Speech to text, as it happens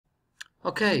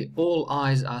Okay, all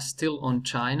eyes are still on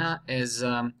China as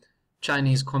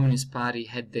Chinese Communist Party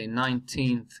had their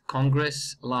 19th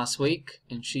Congress last week,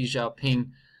 and Xi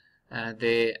Jinping,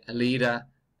 their leader,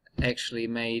 actually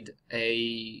made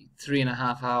a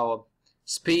 3.5-hour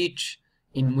speech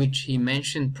in which he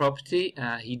mentioned property.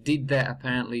 He did that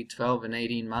apparently 12 and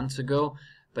 18 months ago,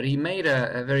 but he made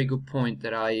a very good point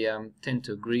that I tend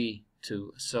to agree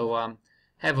to. So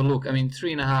have a look. I mean,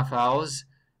 3.5 hours.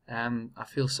 I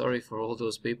feel sorry for all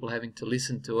those people having to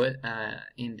listen to it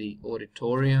in the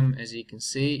auditorium. As you can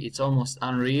see, it's almost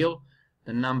unreal,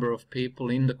 the number of people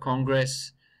in the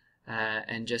Congress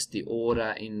and just the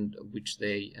order in which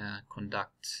they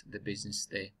conduct the business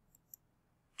there.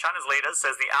 China's leader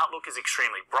says the outlook is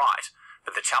extremely bright,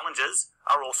 but the challenges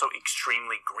are also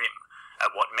extremely grim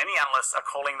at what many analysts are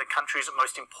calling the country's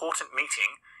most important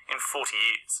meeting in 40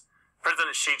 years.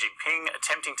 President Xi Jinping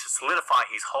attempting to solidify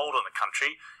his hold on the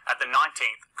country at the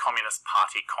 19th Communist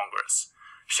Party Congress.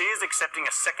 Xi is accepting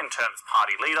a second term as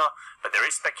party leader, but there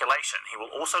is speculation he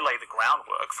will also lay the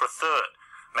groundwork for a third,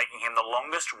 making him the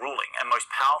longest ruling and most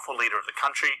powerful leader of the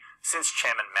country since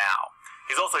Chairman Mao.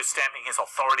 He's also stamping his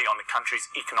authority on the country's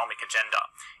economic agenda.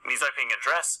 In his opening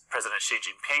address, President Xi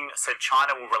Jinping said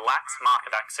China will relax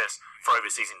market access for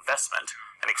overseas investment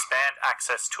and expand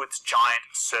access to its giant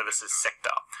services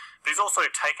sector. But he's also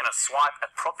taken a swipe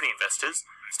at property investors,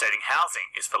 stating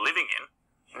housing is for living in,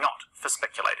 not for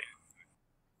speculating.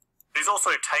 He's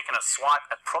also taken a swipe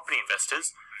at property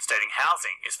investors, stating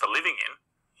housing is for living in,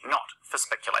 not for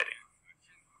speculating.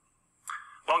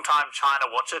 Long-time China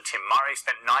watcher Tim Murray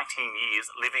spent 19 years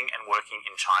living and working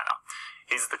in China.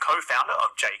 He's the co-founder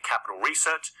of J Capital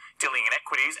Research, dealing in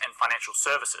equities and financial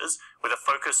services with a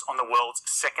focus on the world's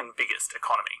second biggest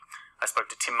economy. I spoke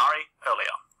to Tim Murray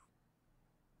earlier.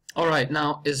 All right,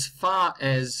 now as far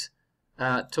as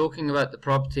talking about the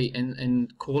property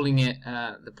and calling it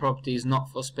the property is not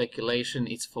for speculation,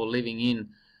 it's for living in.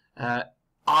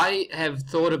 I have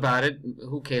thought about it.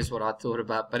 Who cares what I thought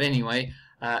about? But anyway,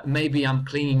 maybe I'm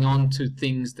clinging on to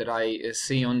things that I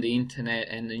see on the internet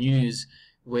and the news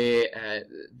where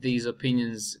these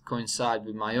opinions coincide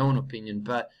with my own opinion.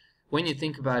 But when you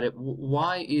think about it,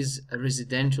 why is a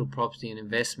residential property an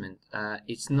investment?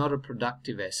 It's not a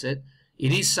productive asset.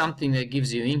 It is something that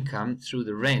gives you income through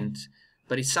the rent,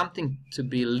 but it's something to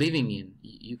be living in.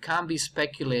 You can't be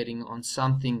speculating on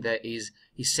something that is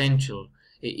essential.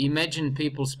 Imagine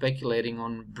people speculating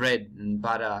on bread and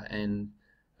butter and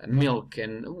milk,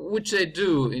 and which they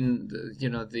do in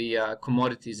the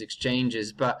commodities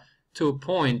exchanges, but to a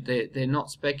point they're not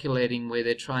speculating where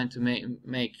they're trying to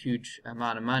make huge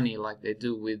amount of money like they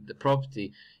do with the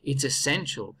property. It's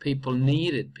essential. People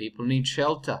need it. People need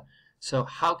shelter. So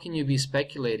how can you be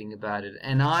speculating about it?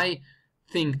 And I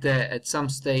think that at some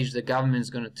stage the government's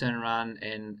going to turn around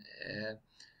and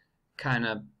kind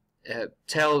of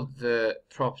tell the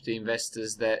property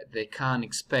investors that they can't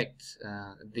expect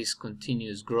this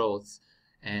continuous growth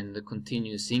and the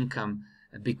continuous income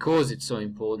because it's so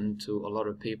important to a lot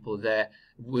of people that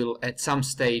will at some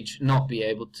stage not be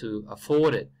able to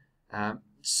afford it.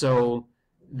 So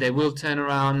they will turn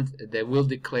around, they will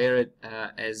declare it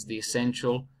as the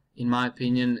essential, in my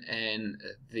opinion, and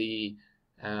the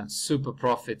super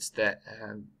profits that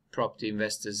property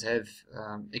investors have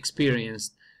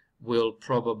experienced will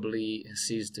probably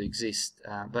cease to exist.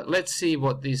 But let's see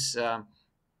what this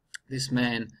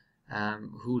man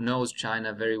who knows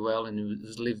China very well and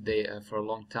who's lived there for a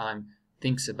long time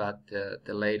thinks about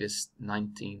the latest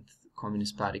 19th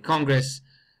Communist Party Congress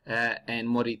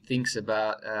and what he thinks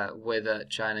about whether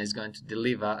China is going to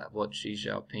deliver what Xi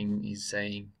Jinping is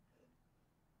saying.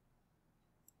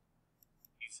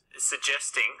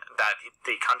 Suggesting that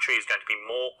the country is going to be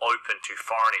more open to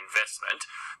foreign investment.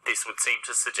 This would seem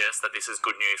to suggest that this is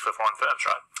good news for foreign firms,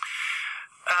 right?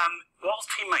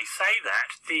 Whilst he may say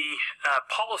that, the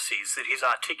policies that he's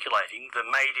articulating, the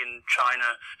Made in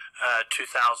China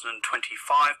 2025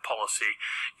 policy,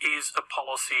 is a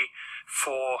policy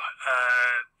for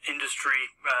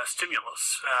industry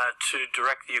stimulus to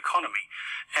direct the economy.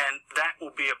 And that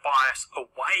will be a bias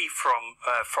away from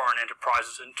foreign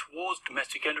enterprises and towards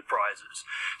domestic enterprises.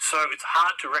 So it's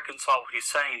hard to reconcile what he's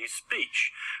saying in his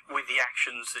speech with the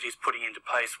actions that he's putting into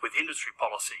place with industry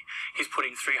policy. He's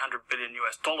putting $300 billion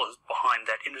behind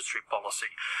that industry policy.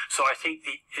 So I think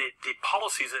the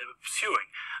policies that they're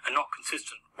pursuing are not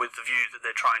consistent with the view that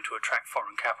they're trying to attract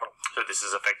foreign capital. So this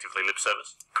is effectively lip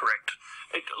service? Correct.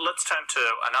 let's turn to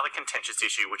another contentious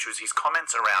issue, which was his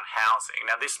comments around housing.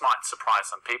 Now, this might surprise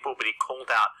some people, but he called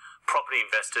out property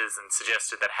investors and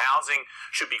suggested that housing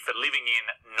should be for living in,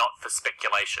 not for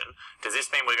speculation. Does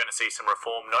this mean we're going to see some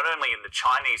reform, not only in the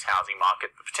Chinese housing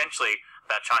market, but potentially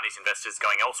about Chinese investors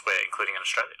going elsewhere, including in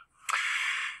Australia?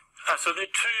 So there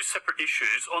are two separate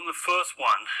issues. On the first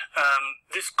one,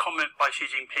 this comment by Xi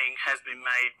Jinping has been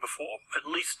made before. At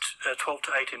least 12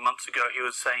 to 18 months ago, he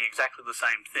was saying exactly the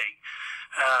same thing.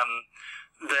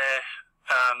 There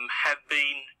have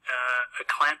been a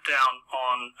clampdown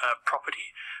on property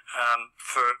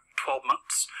for 12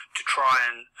 months to try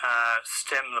and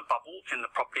stem the bubble in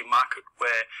the property market,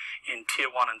 where in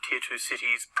Tier 1 and Tier 2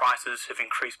 cities, prices have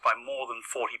increased by more than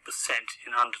 40%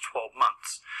 in under 12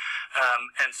 months.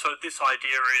 And so this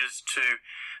idea is to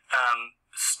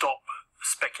stop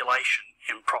speculation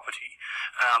in property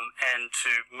and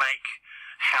to make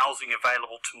housing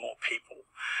available to more people.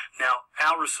 Now,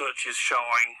 our research is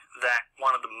showing that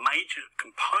one of the major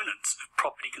components of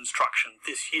property construction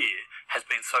this year has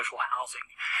been social housing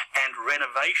and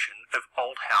renovation of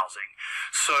old housing.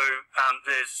 So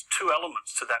there's two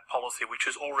elements to that policy which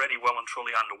is already well and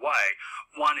truly underway.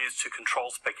 One is to control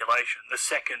speculation. The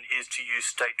second is to use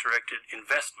state-directed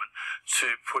investment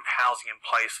to put housing in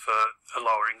place for a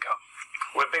lower income.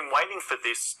 We've been waiting for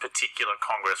this particular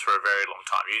Congress for a very long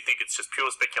time. You think it's just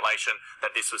pure speculation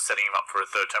that this was setting him up for a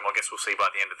third term? I guess we'll see by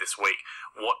the end of this week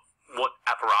what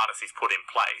apparatus he's put in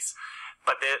place.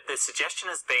 But the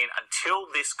suggestion has been, until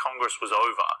this Congress was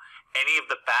over, any of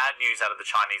the bad news out of the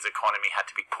Chinese economy had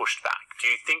to be pushed back.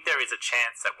 Do you think there is a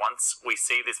chance that once we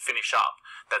see this finish up,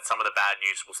 that some of the bad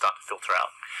news will start to filter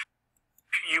out?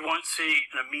 You won't see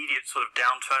an immediate sort of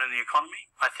downturn in the economy.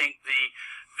 I think the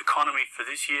economy for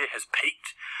this year has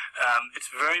peaked.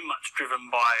 It's very much driven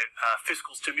by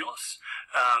fiscal stimulus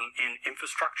in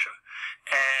infrastructure,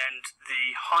 and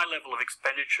the high level of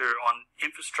expenditure on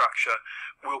infrastructure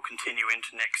will continue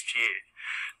into next year.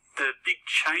 The big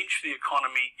change for the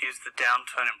economy is the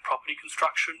downturn in property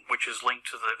construction, which is linked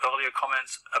to the earlier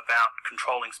comments about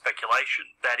controlling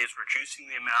speculation. That is reducing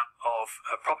the amount of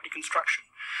property construction.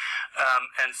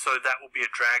 And so that will be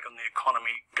a drag on the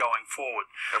economy going forward.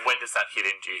 And when does that hit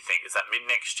in, do you think? Is that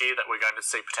mid-next year that we're going to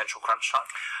see potential crunch time?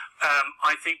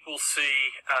 I think we'll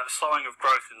see slowing of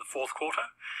growth in the fourth quarter.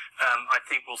 I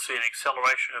think we'll see an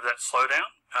acceleration of that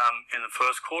slowdown in the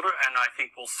first quarter, and I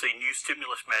think we'll see new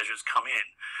stimulus measures come in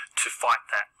to fight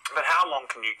that. But how long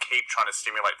can you keep trying to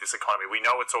stimulate this economy? We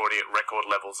know it's already at record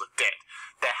levels of debt.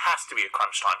 There has to be a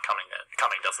crunch time coming,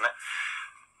 doesn't it?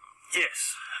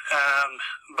 Yes,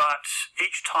 but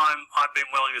each time I've been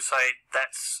willing to say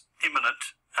that's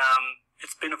imminent,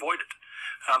 it's been avoided.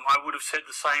 I would have said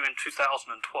the same in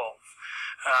 2012.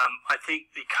 I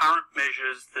think the current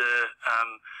measures the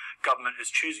government is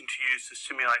choosing to use to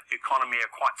stimulate the economy are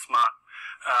quite smart.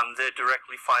 They're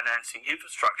directly financing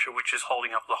infrastructure, which is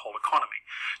holding up the whole economy.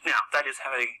 Now, that is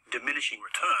having diminishing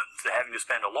returns. They're having to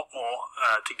spend a lot more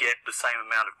to get the same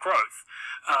amount of growth.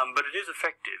 But it is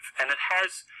effective, and it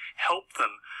has helped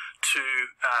them to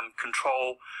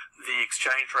control the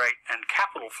exchange rate and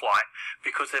capital flight,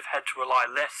 because they've had to rely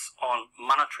less on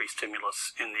monetary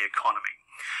stimulus in the economy.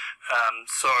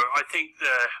 So I think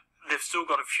they've still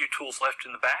got a few tools left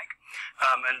in the bag,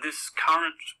 and this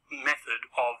current method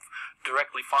of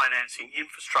directly financing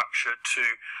infrastructure to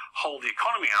hold the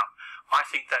economy up, I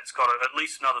think that's got at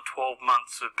least another 12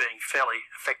 months of being fairly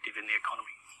effective in the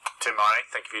economy. Tim Murray,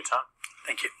 thank you for your time.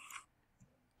 Thank you.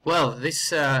 Well,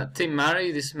 this Tim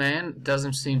Murray, this man,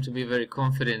 doesn't seem to be very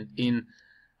confident in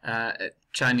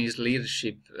Chinese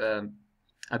leadership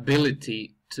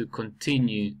ability to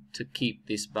continue to keep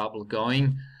this bubble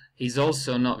going. He's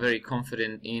also not very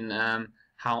confident in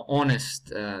how honest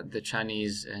the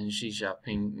Chinese and Xi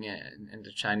Jinping and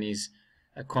the Chinese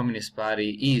Communist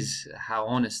Party is, how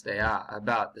honest they are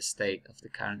about the state of the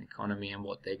current economy and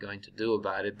what they're going to do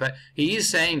about it. But he is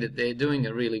saying that they're doing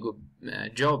a really good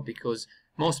job, because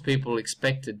most people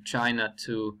expected China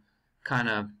to kind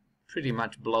of pretty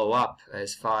much blow up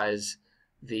as far as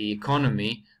the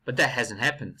economy, but that hasn't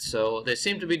happened. So they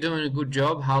seem to be doing a good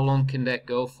job. How long can that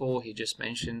go for? He just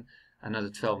mentioned another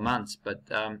 12 months, but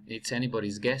it's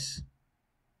anybody's guess.